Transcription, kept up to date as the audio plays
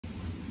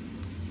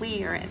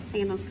We are at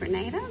Sandals,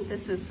 Grenada.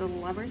 This is the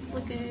Lovers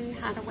Lagoon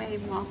Hideaway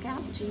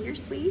Walkout Junior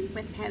Suite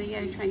with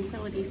Patio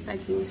Tranquility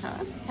Soaking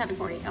Tub,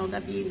 category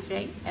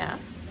LWJS.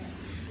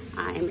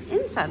 I am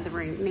inside the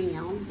room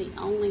now. The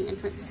only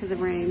entrance to the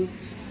room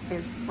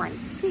is right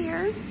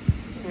here.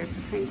 There's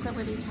a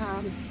Tranquility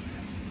tub.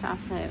 There's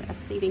also a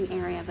seating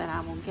area that I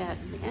will get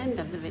at the end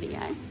of the video.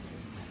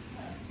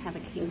 Have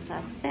a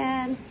king-size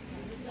bed,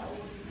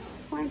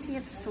 plenty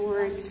of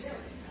storage,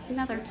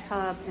 another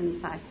tub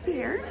inside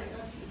here.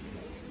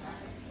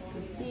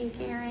 The sink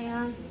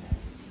area.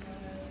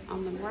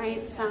 On the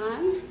right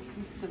side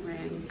is the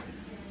room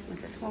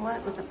with a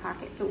toilet with a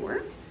pocket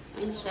door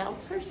and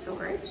shelves for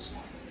storage.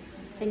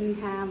 Then you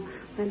have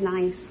the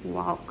nice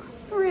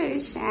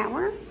walk-through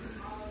shower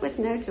with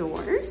no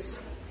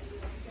doors.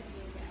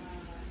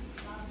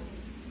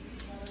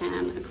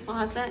 And a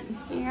closet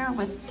here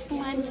with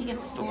plenty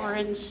of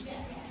storage.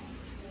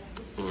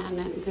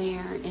 And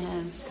there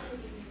is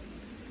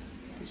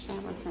the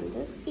shower from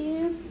this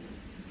view.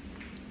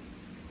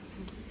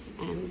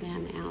 And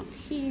then out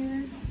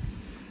here,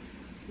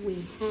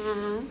 we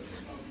have,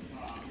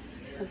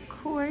 of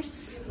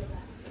course,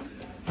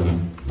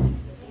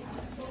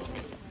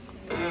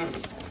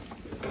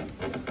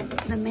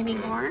 the mini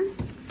bar,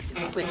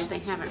 which they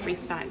haven't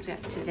restocked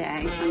yet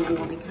today. Someone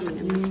will be coming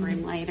in this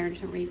room later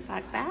to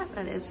restock that.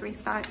 That is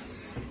restocked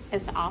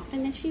as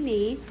often as you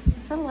need.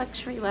 It's a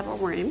luxury level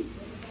room.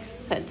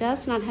 So it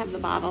does not have the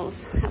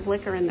bottles of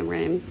liquor in the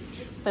room,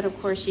 but of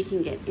course you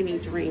can get any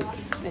drink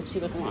that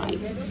you would like.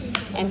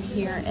 And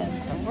here is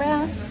the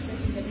rest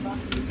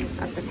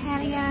of the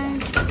patio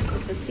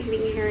with the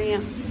seating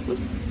area,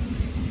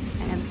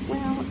 as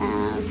well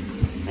as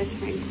the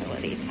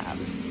Tranquility tub.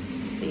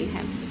 So you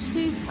have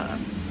two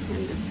tubs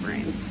in this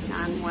room,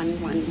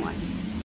 9111.